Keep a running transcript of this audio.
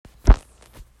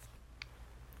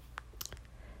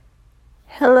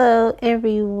Hello,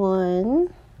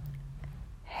 everyone.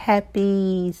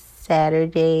 Happy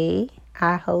Saturday.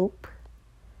 I hope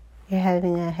you're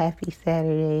having a happy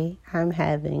Saturday. I'm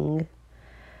having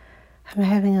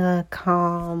a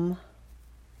calm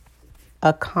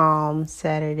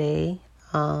Saturday.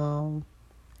 A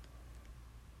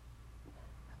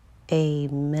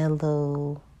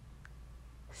mellow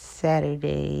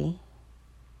Saturday.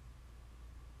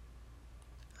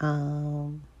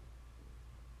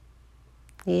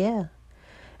 Yeah.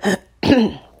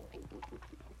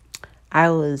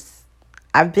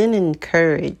 I've been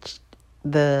encouraged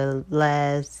the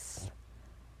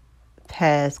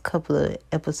past couple of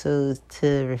episodes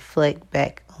to reflect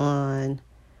back on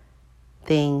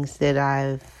things that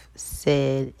I've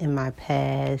said in my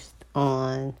past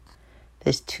on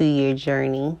this 2-year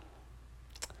journey.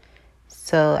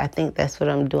 So I think that's what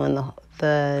I'm doing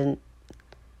the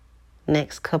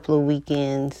next couple of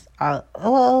weekends. I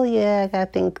gotta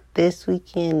think this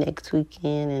weekend, next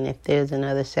weekend, and if there's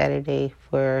another Saturday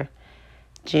for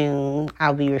June,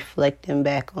 I'll be reflecting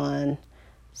back on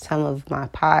some of my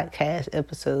podcast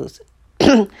episodes.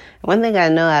 One thing I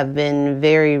know, I've been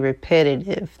very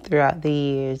repetitive throughout the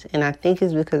years, and I think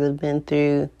it's because I've been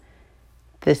through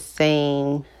the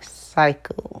same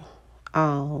cycle.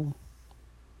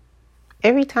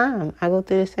 Every time I go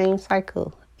through the same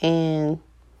cycle, and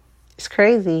it's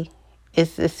crazy.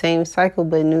 It's the same cycle,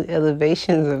 but new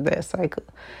elevations of that cycle.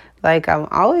 Like, I'm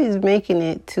always making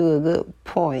it to a good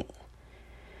point.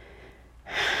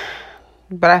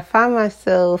 But I find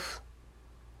myself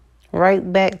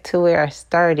right back to where I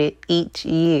started each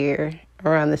year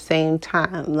around the same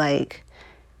time. Like,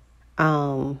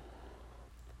 I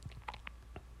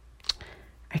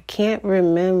can't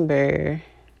remember.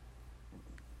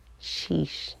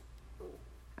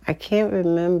 I can't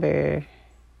remember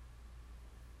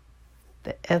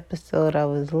the episode I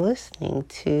was listening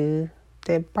to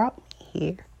that brought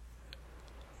me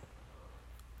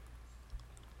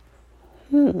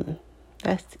here.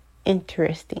 That's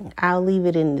interesting. I'll leave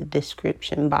it in the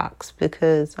description box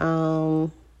because I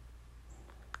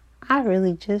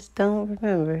really just don't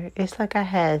remember. It's like I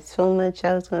had so much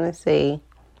I was going to say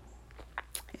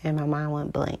and my mind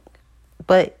went blank.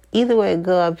 But either way it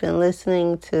go, I've been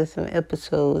listening to some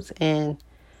episodes and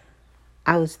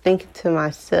I was thinking to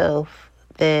myself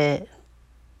that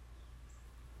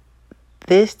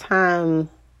this time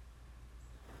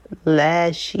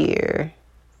last year,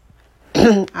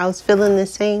 I was feeling the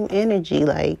same energy.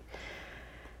 Like,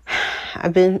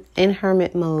 I've been in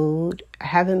hermit mode. I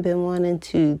haven't been wanting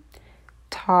to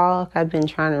talk. I've been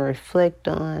trying to reflect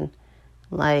on,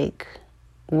 like,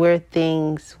 where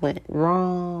things went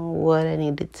wrong, what I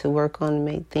needed to work on to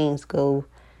make things go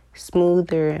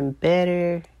smoother and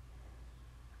better.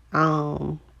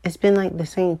 It's been like the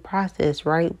same process,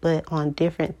 right? But on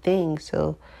different things.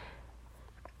 So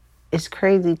it's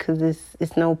crazy because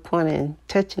it's no point in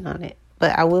touching on it.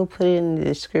 But I will put it in the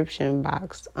description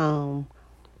box.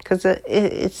 Because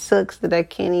it sucks that I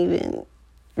can't even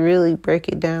really break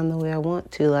it down the way I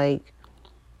want to. Like,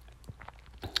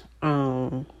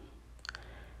 the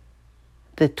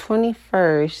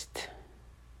 21st,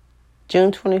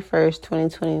 June 21st,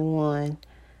 2021,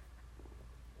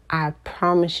 I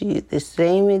promise you the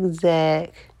same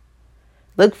exact,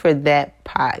 look for that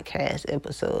podcast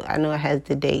episode. I know it has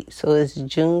the date. So it's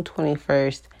June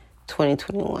 21st,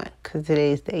 2021, because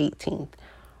today's the 18th.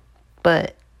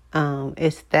 But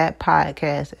it's that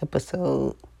podcast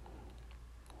episode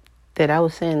that I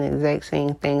was saying the exact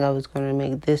same thing I was going to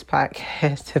make this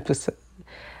podcast episode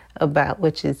about,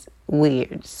 which is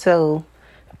weird. So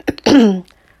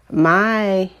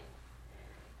my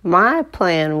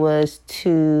plan was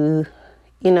to,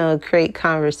 create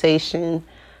conversation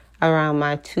around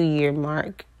my 2-year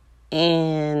mark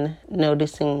and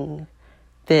noticing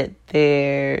that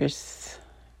there's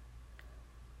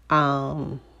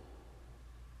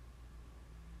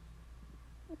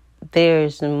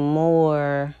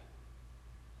more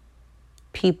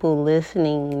people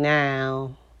listening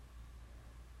now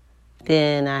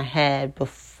than I had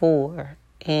before.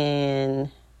 And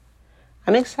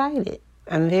I'm excited.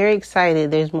 I'm very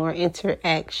excited. There's more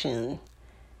interaction.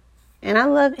 And I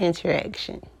love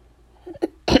interaction.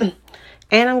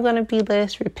 And I'm going to be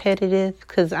less repetitive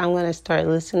because I'm going to start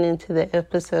listening to the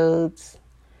episodes.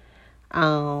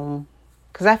 Because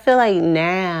I feel like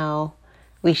now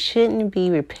we shouldn't be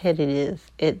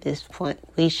repetitive at this point.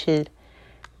 We should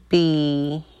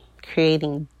be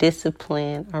creating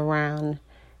discipline around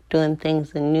doing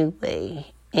things a new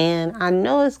way. And I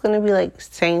know it's going to be like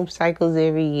same cycles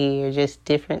every year, just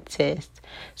different tests.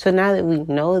 So now that we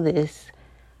know this,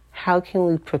 how can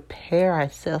we prepare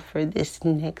ourselves for this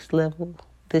next level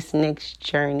this next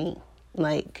journey.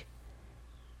 Like,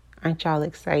 aren't y'all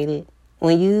excited?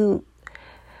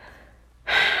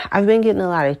 I've been getting a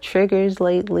lot of triggers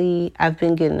lately. I've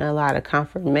been getting a lot of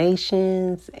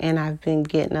confirmations, and I've been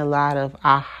getting a lot of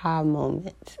aha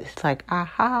moments. It's like,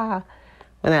 aha,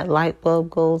 when that light bulb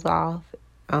goes off.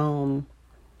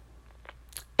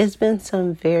 It's been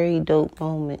some very dope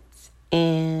moments,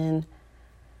 and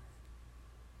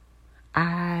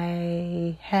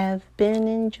I have been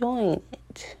enjoying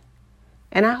it.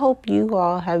 And I hope you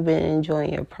all have been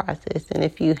enjoying your process. And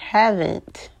if you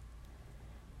haven't,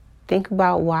 think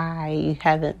about why you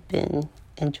haven't been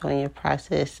enjoying your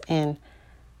process and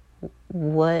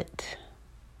what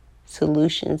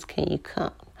solutions can you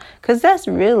come. Because that's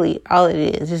really all it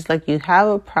is. It's like you have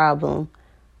a problem.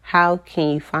 How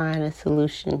can you find a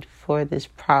solution for this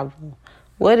problem?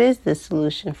 What is the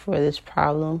solution for this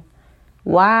problem?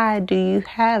 Why do you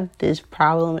have this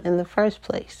problem in the first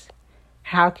place?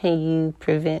 How can you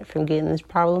prevent from getting this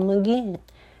problem again?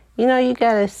 You know, you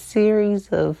got a series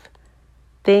of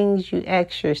things you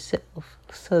ask yourself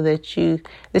so that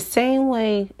the same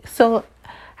way. So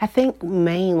I think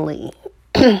mainly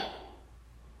the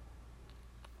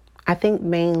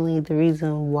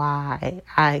reason why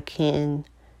I can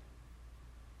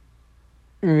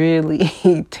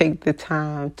really take the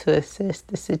time to assess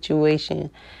the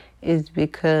situation is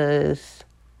because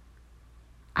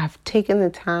I've taken the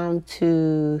time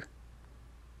to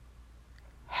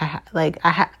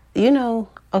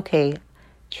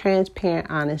transparent,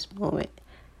 honest moment.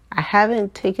 I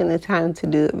haven't taken the time to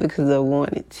do it because I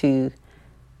wanted to.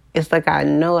 It's like I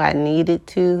know I needed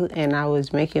to, and I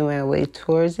was making my way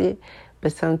towards it.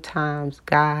 But sometimes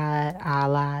God,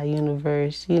 Allah,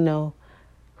 universe,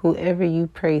 whoever you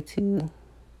pray to,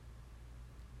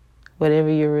 whatever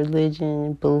your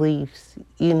religion, beliefs,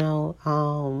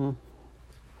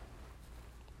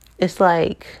 it's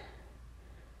like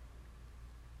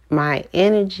my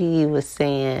energy was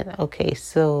saying, okay,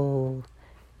 so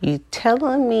you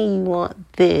telling me you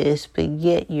want this, but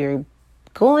yet you're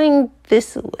going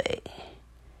this way.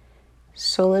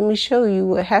 So let me show you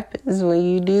what happens when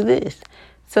you do this.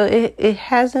 So it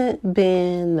hasn't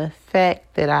been the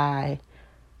fact that I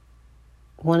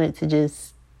wanted to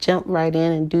just jump right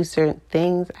in and do certain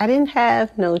things. I didn't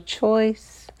have no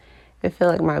choice. It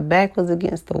felt like my back was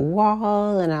against the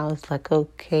wall, and I was like,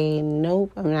 okay,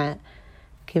 nope, I'm not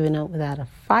giving up without a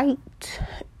fight.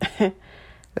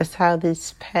 That's how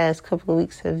this past couple of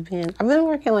weeks have been. I've been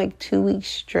working like 2 weeks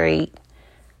straight.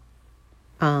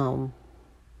 And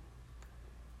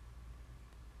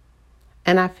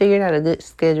I figured out a good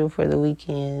schedule for the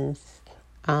weekends.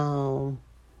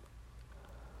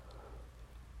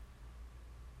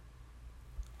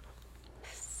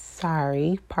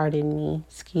 Sorry, pardon me,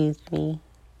 excuse me.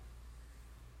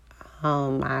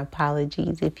 My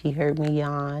apologies if you heard me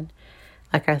yawn.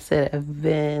 Like I said, I've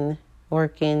been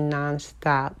working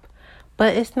nonstop.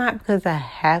 But it's not because I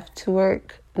have to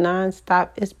work nonstop.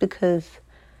 It's because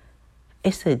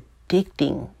it's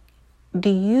addicting. Do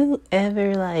you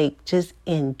ever just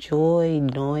enjoy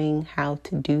knowing how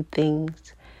to do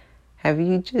things? Have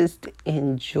you just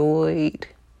enjoyed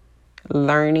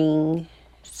learning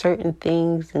certain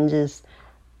things and just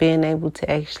being able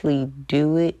to actually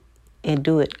do it and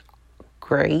do it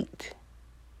great?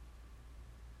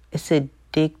 It's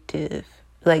addictive.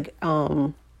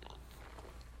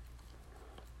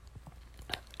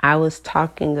 I was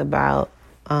talking about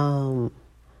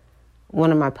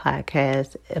one of my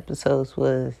podcast episodes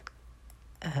was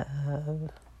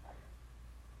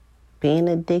being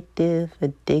addicted,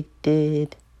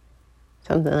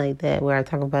 something like that, where I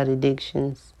talk about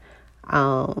addictions.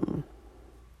 I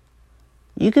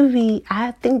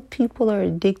think people are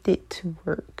addicted to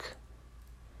work,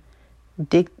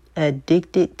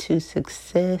 addicted to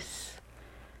success,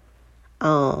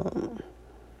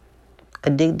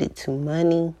 addicted to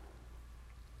money.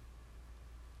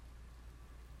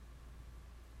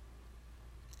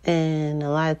 And a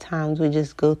lot of times we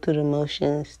just go through the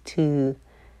motions to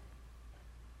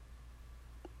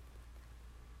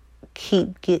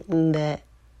keep getting that.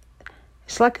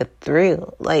 It's like a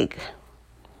thrill. I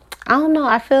don't know.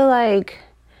 I feel like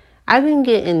I've been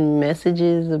getting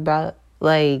messages about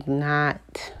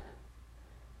not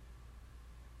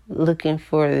looking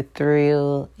for the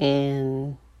thrill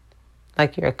in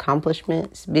your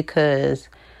accomplishments, because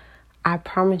I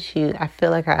promise you, I feel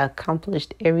like I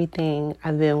accomplished everything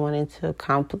I've been wanting to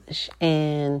accomplish,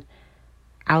 and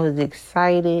I was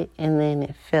excited, and then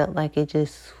it felt like the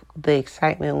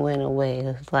excitement went away.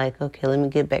 It was like, okay, let me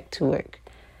get back to work.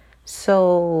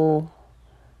 So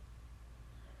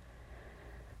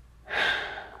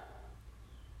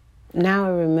now I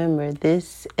remember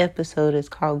this episode is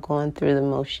called Going Through the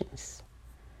Motions.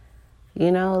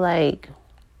 You know, like,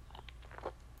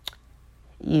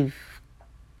 you've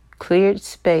cleared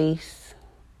space.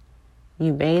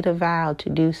 You made a vow to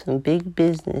do some big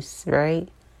business, right?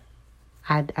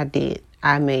 I did.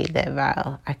 I made that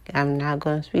vow. I'm not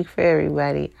going to speak for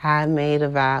everybody. I made a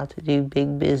vow to do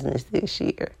big business this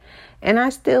year. And I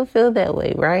still feel that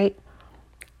way, right?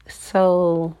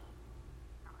 So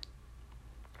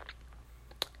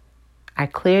I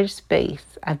cleared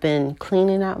space. I've been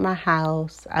cleaning out my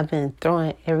house. I've been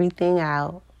throwing everything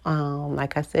out.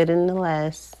 Like I said in the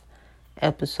last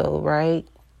episode, right?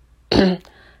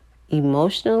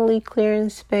 Emotionally clearing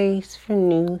space for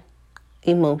new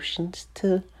emotions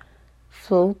to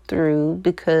flow through,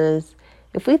 because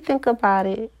if we think about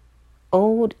it,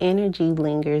 old energy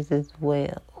lingers as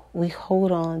well. We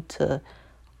hold on to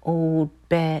old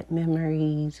bad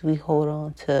memories. We hold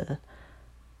on to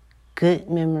good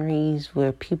memories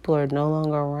where people are no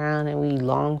longer around and we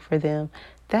long for them.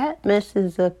 That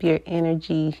messes up your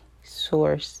energy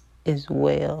source as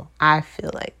well, I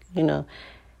feel like,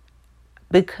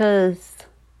 because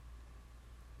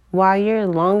while you're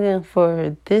longing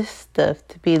for this stuff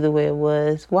to be the way it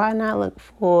was, why not look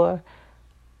for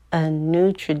a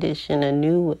new tradition, a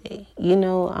new way?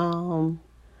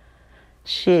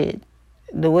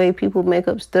 The way people make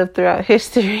up stuff throughout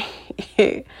history,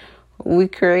 we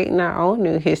creating our own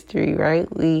new history,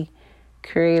 right? We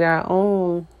create our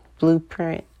own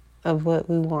blueprint of what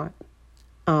we want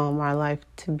our life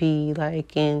to be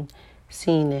like and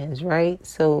seen as, right?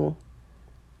 So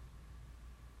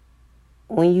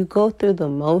when you go through the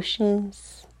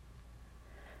motions,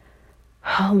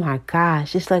 oh my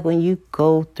gosh, it's like when you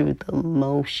go through the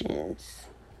motions,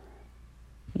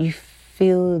 you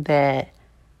feel that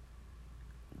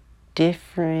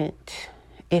different.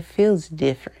 It feels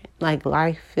different. Like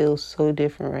life feels so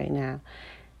different right now.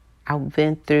 I've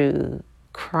been through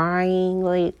crying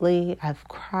lately. I've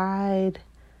cried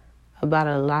about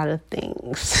a lot of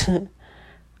things.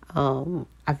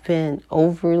 I've been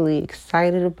overly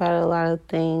excited about a lot of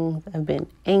things. I've been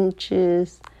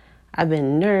anxious. I've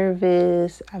been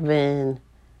nervous. I've been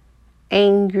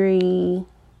angry,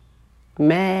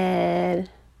 mad.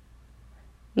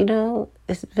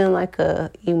 It's been like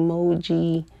a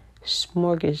emoji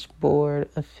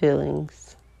smorgasbord of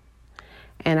feelings.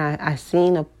 And I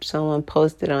seen someone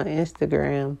posted on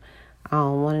Instagram,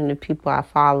 one of the people I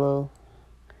follow,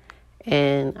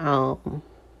 and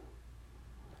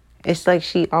it's like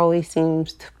she always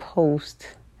seems to post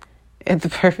at the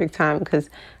perfect time, because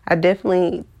I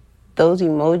definitely, those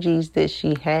emojis that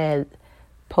she had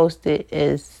posted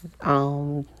as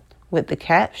with the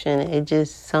caption, it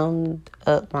just summed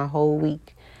up my whole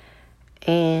week.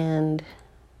 And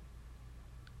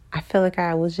I feel like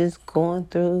I was just going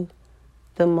through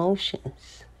the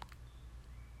motions,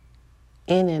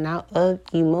 in and out of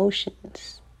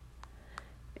emotions.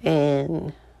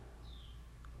 And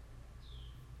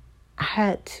I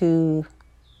had to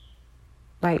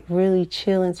really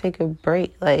chill and take a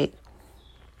break. Like,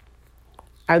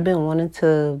 I've been wanting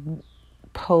to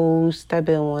post, I've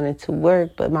been wanting to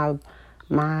work, but my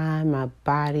mind, my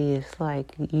body is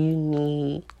like, you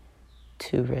need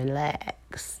to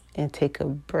relax and take a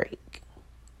break.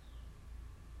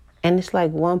 And it's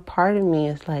like one part of me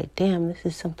is like, damn, this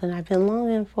is something I've been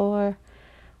longing for.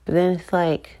 But then it's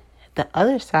like the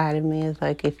other side of me is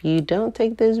like, if you don't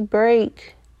take this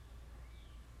break,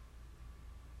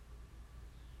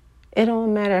 it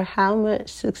don't matter how much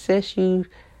success you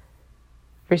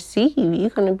receive, you're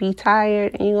going to be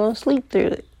tired and you're going to sleep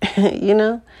through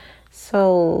it,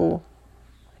 So,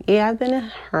 yeah, I've been in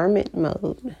hermit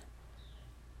mode.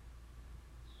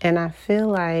 And I feel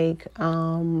like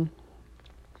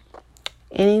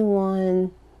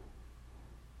anyone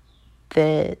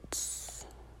that's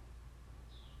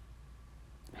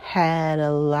had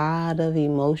a lot of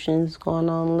emotions going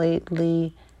on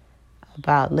lately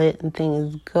about letting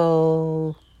things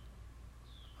go,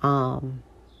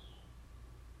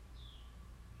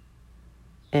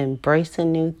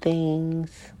 embracing new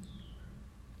things,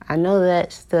 I know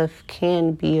that stuff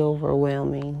can be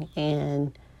overwhelming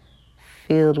and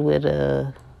filled with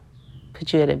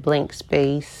put you at a blank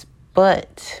space,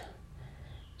 but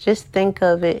just think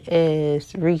of it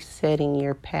as resetting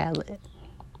your palette.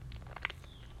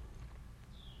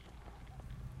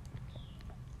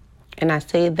 And I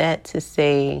say that to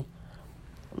say,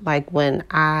 like, when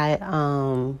I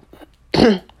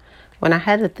when I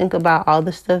had to think about all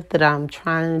the stuff that I'm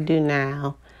trying to do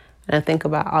now, and I think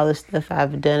about all the stuff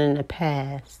I've done in the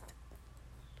past,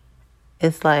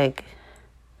 it's like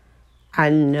I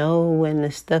know when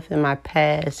the stuff in my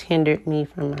past hindered me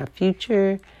from my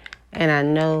future, and I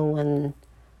know when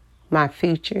my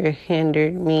future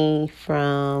hindered me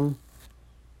from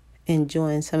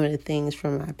enjoying some of the things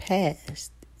from my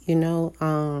past.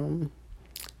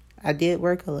 I did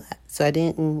work a lot, so I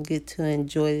didn't get to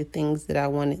enjoy the things that I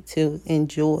wanted to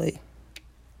enjoy.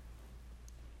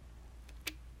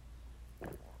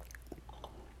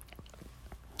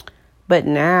 But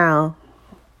now,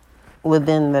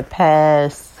 within the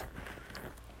past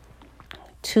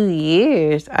 2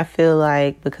 years, I feel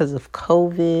like because of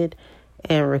COVID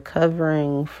and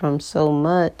recovering from so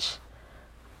much,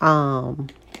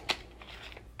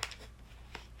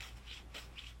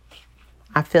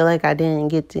 I feel like I didn't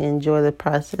get to enjoy the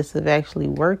process of actually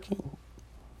working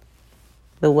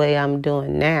the way I'm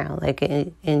doing now, like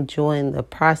enjoying the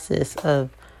process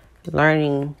of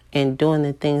learning and doing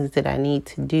the things that I need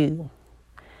to do.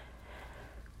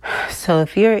 So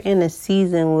if you're in a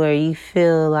season where you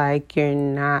feel like you're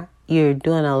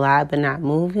doing a lot but not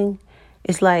moving,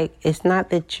 it's not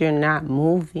that you're not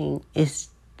moving, it's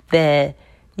that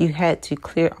you had to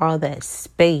clear all that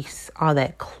space, all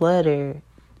that clutter,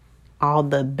 all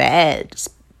the bad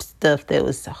stuff that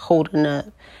was holding up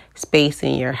space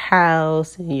in your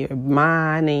house, in your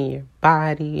mind, in your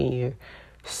body, in your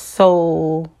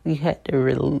soul. You have to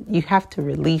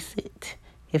release it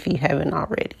if you haven't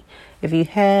already. If you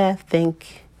have,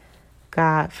 thank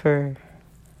God for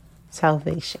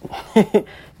salvation.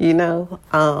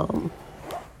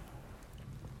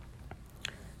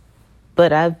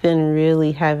 But I've been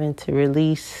really having to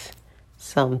release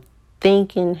some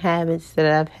thinking habits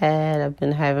that I've had. I've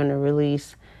been having to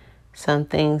release some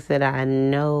things that I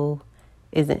know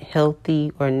isn't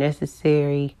healthy or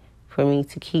necessary for me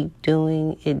to keep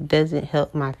doing. It doesn't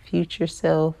help my future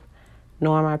self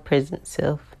nor my present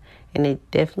self. And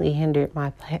it definitely hindered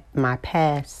my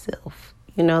past self.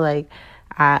 I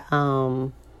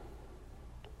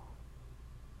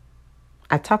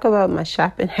talk about my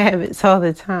shopping habits all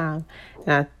the time.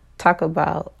 And I talk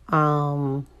about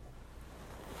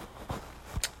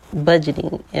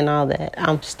budgeting and all that.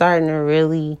 I'm starting to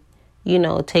really,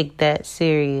 take that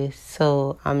serious.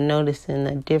 So I'm noticing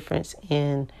a difference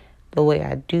in the way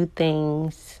I do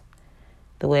things,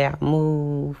 the way I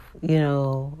move.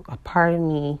 A part of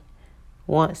me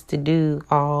wants to do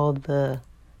all the,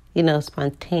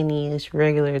 spontaneous,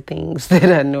 regular things that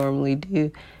I normally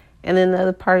do. And then the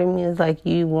other part of me is like,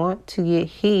 you want to get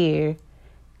here,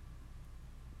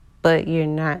 but you're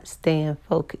not staying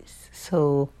focused.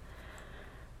 So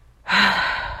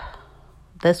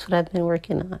that's what I've been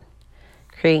working on.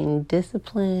 Creating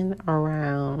discipline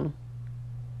around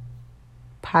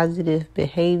positive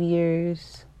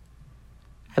behaviors.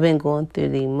 I've been going through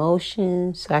the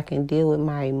emotions so I can deal with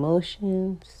my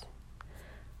emotions.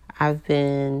 I've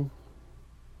been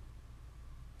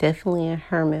definitely in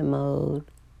hermit mode.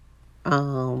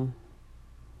 I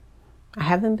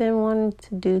haven't been wanting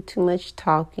to do too much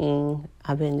talking.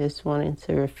 I've been just wanting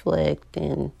to reflect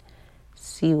and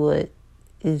see what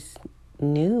is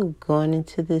new going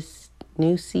into this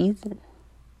new season.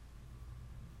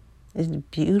 It's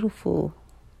beautiful,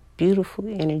 beautiful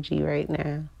energy right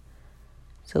now.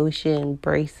 So we should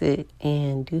embrace it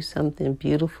and do something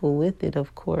beautiful with it,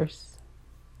 of course.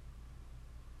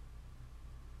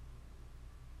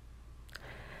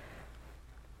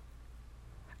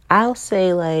 I'll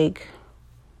say,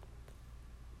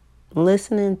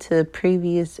 listening to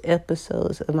previous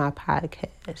episodes of my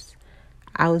podcast,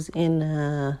 I was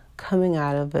coming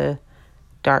out of a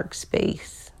dark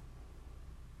space.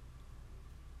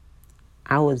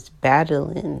 I was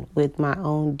battling with my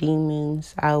own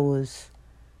demons. I was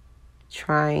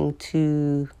trying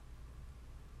to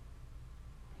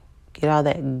get all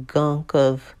that gunk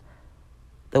of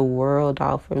the world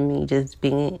off of me, just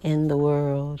being in the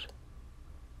world.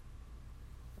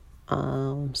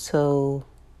 So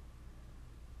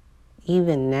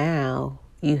even now,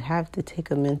 you have to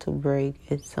take a mental break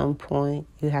at some point.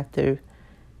 You have to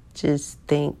just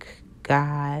thank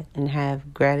God and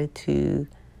have gratitude.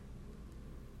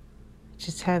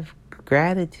 Just have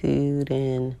gratitude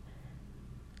and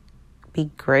be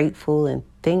grateful and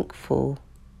thankful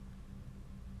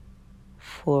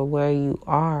for where you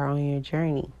are on your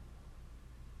journey.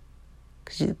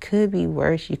 Because it could be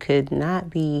worse. You could not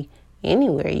be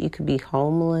anywhere. You could be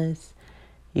homeless.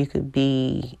 You could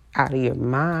be out of your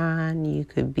mind. You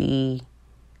could be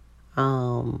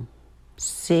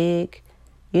sick.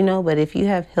 But if you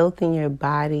have health in your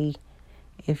body,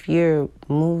 if you're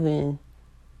moving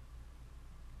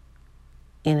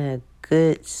in a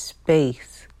good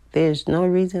space, there's no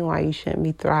reason why you shouldn't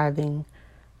be thriving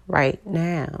right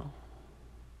now.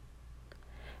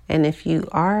 And if you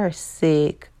are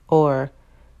sick, or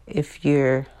if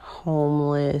you're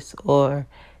homeless, or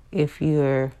if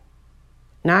you're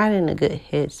not in a good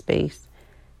headspace,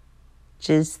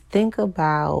 just think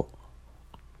about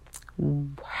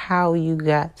how you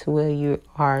got to where you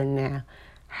are now.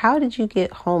 How did you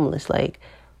get homeless? Like,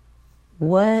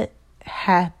 what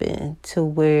happened to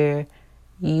where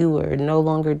you were no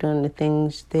longer doing the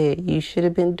things that you should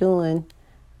have been doing?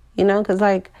 You know, because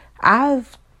like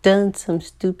I've done some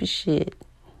stupid shit.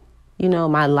 You know,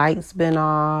 my light's been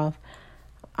off.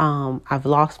 I've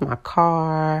lost my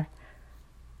car.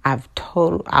 I've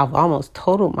almost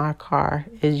totaled my car,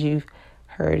 as you've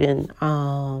heard in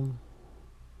a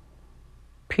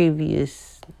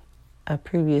previous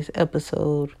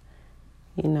episode.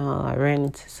 You know, I ran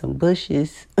into some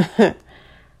bushes.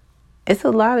 It's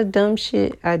a lot of dumb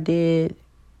shit I did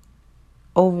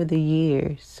over the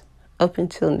years, up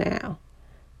until now,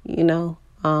 you know.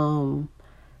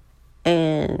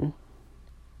 And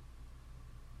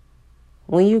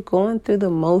when you're going through the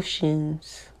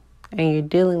motions and you're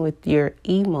dealing with your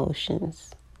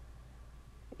emotions,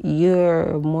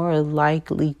 you're more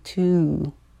likely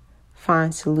to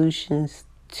find solutions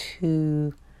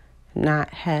to not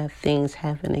have things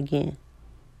happen again.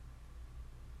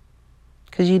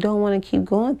 Because you don't want to keep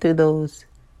going through those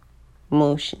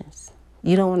motions.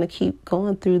 You don't want to keep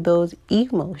going through those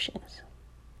emotions.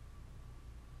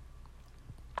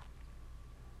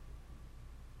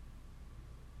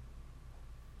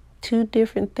 Two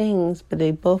different things, but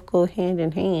they both go hand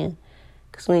in hand.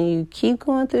 Because when you keep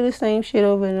going through the same shit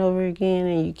over and over again,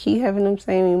 and you keep having them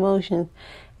same emotions,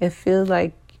 it feels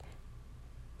like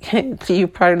you're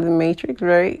part of the Matrix,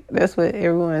 right? That's what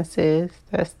everyone says.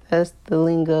 That's the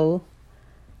lingo.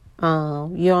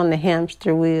 You're on the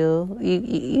hamster wheel.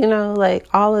 You know, like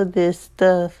all of this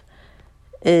stuff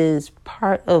is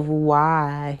part of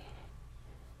why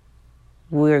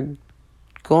we're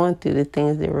going through the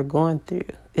things that we're going through.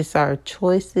 It's our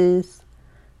choices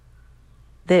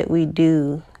that we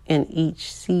do in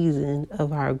each season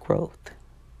of our growth.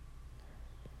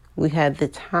 We have the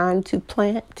time to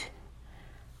plant.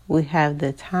 We have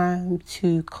the time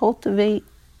to cultivate.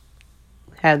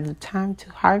 We have the time to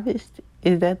harvest.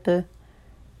 Is that the...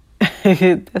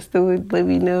 that's the way, let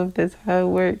me know if that's how it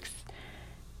works.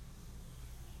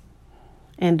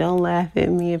 And don't laugh at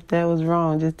me if that was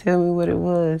wrong. Just tell me what it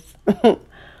was.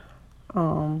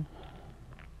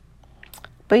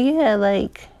 But yeah,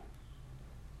 like,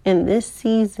 in this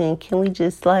season, can we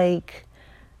just, like,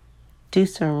 do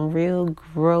some real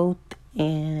growth,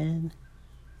 and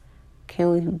can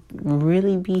we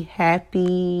really be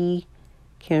happy?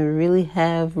 Can we really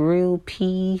have real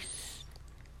peace?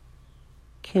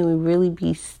 Can we really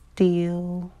be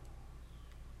still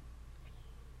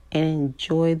and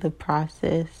enjoy the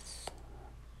process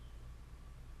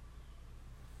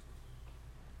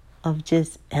of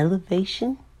just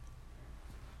elevation?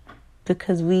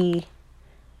 Because we've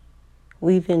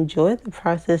enjoyed the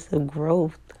process of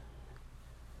growth,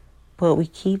 but we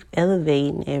keep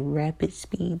elevating at rapid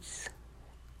speeds.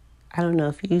 I don't know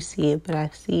if you see it, but I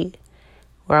see it.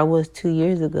 Where I was 2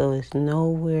 years ago is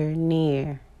nowhere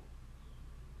near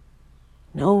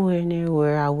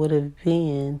where I would have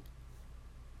been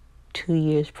 2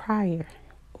 years prior,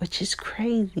 which is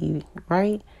crazy,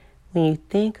 right? When you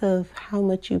think of how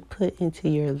much you put into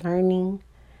your learning,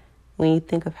 when you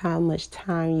think of how much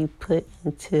time you put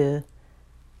into,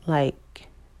 like,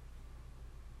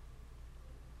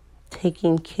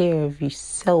 taking care of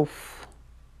yourself,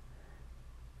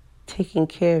 taking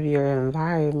care of your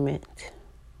environment.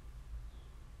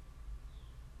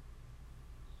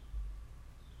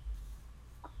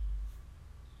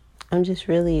 I'm just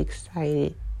really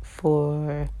excited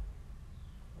for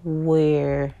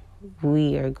where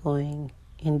we are going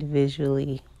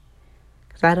individually.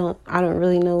 Because I don't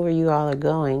really know where you all are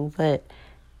going, but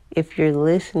if you're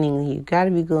listening, you got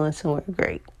to be going somewhere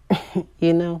great,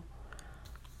 you know?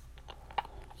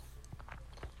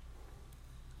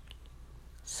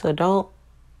 So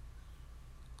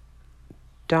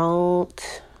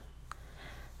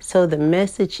so the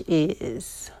message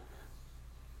is,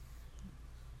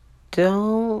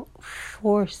 don't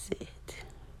force it.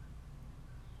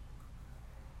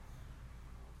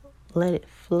 Let it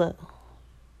flow.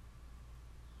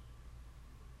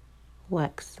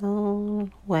 Wax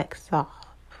on, wax off.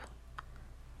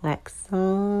 Wax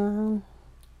on,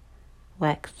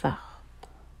 wax off.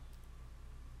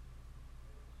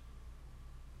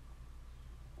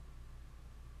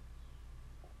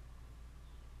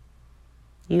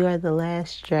 You are the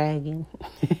last dragon.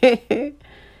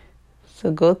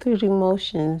 So go through the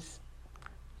emotions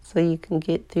so you can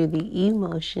get through the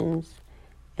emotions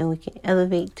and we can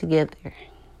elevate together.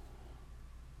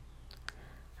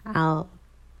 I'll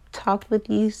talk with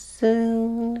you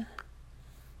soon.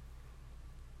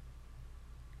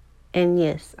 And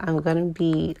yes, I'm going to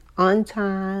be on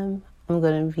time. I'm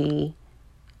going to be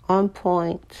on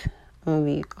point. I'm going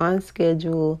to be on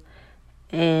schedule.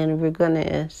 And we're going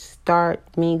to start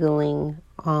mingling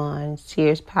on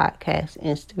Sears Podcast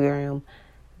Instagram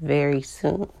very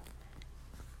soon.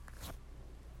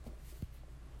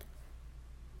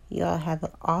 Y'all have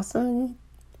an awesome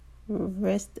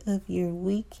rest of your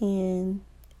weekend.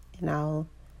 And I'll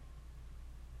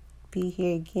be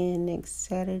here again next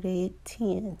Saturday at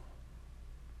 10.